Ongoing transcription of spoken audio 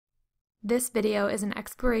This video is an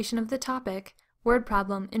exploration of the topic, word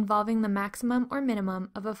problem involving the maximum or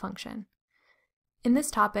minimum of a function. In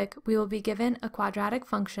this topic, we will be given a quadratic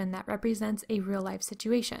function that represents a real-life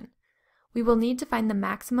situation. We will need to find the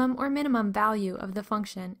maximum or minimum value of the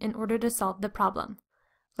function in order to solve the problem.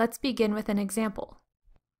 Let's begin with an example.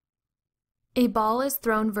 A ball is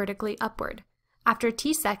thrown vertically upward. After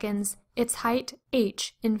t seconds, its height,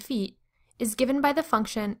 h, in feet, is given by the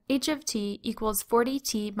function h of t equals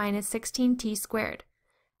 40t minus 16t squared.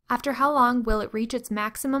 After how long will it reach its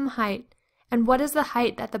maximum height, and what is the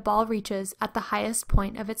height that the ball reaches at the highest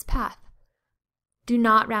point of its path? Do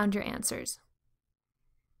not round your answers.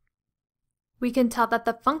 We can tell that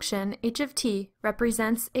the function h of t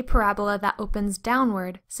represents a parabola that opens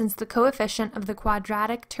downward since the coefficient of the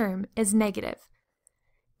quadratic term is negative.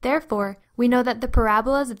 Therefore, we know that the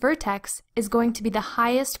parabola's vertex is going to be the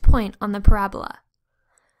highest point on the parabola.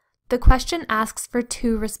 The question asks for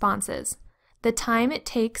two responses: the time it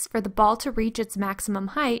takes for the ball to reach its maximum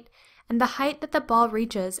height, and the height that the ball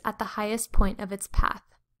reaches at the highest point of its path.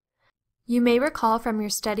 You may recall from your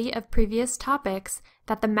study of previous topics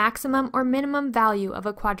that the maximum or minimum value of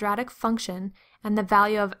a quadratic function and the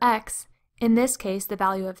value of x, in this case the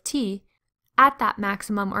value of t, at that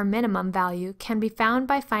maximum or minimum value can be found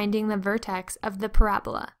by finding the vertex of the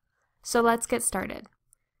parabola. So let's get started.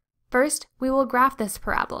 First, we will graph this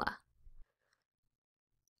parabola.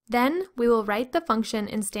 Then, we will write the function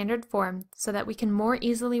in standard form so that we can more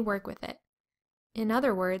easily work with it. In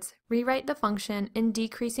other words, rewrite the function in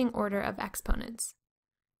decreasing order of exponents.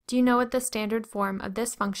 Do you know what the standard form of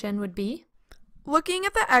this function would be? Looking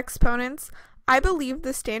at the exponents, I believe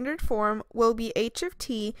the standard form will be h of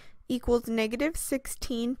t equals negative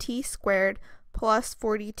 16t squared plus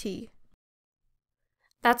 40t.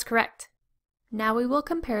 That's correct. Now we will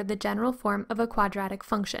compare the general form of a quadratic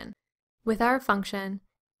function. With our function,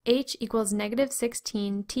 h equals negative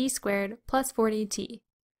 16t squared plus 40t.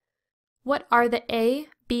 What are the a,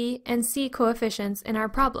 b, and c coefficients in our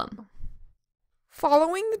problem?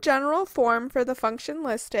 Following the general form for the function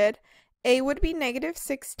listed, a would be negative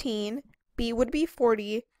 16, b would be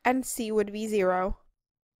 40, and c would be 0.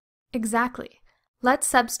 Exactly. Let's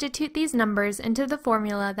substitute these numbers into the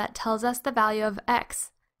formula that tells us the value of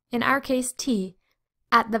x, in our case t,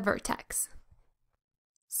 at the vertex.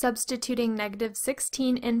 Substituting negative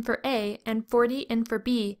 16 in for a and 40 in for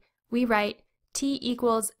b, we write t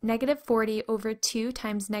equals negative 40 over 2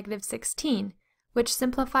 times negative 16, which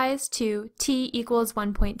simplifies to t equals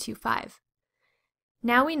 1.25.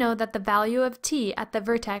 Now we know that the value of t at the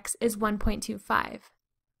vertex is 1.25.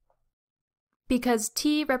 Because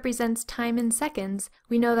t represents time in seconds,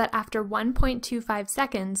 we know that after 1.25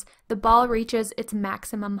 seconds, the ball reaches its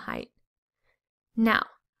maximum height. Now,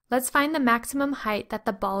 let's find the maximum height that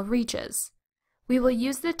the ball reaches. We will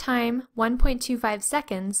use the time 1.25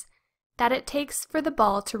 seconds that it takes for the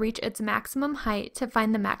ball to reach its maximum height to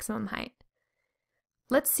find the maximum height.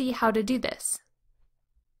 Let's see how to do this.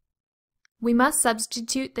 We must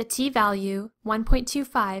substitute the t value,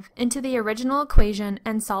 1.25, into the original equation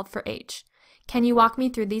and solve for h. Can you walk me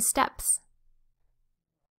through these steps?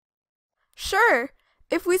 Sure!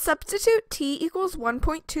 If we substitute t equals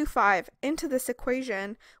 1.25 into this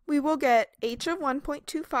equation, we will get h of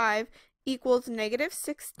 1.25 equals negative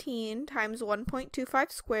 16 times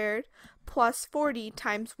 1.25 squared plus 40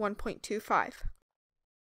 times 1.25.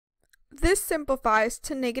 This simplifies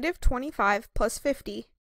to negative 25 plus 50.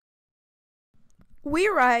 We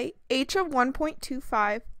write h of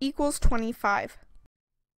 1.25 equals 25.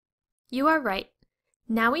 You are right.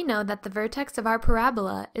 Now we know that the vertex of our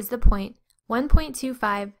parabola is the point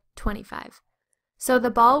 1.25, 25. So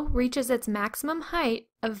the ball reaches its maximum height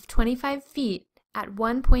of 25 feet at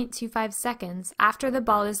 1.25 seconds after the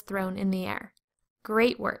ball is thrown in the air.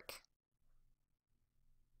 Great work!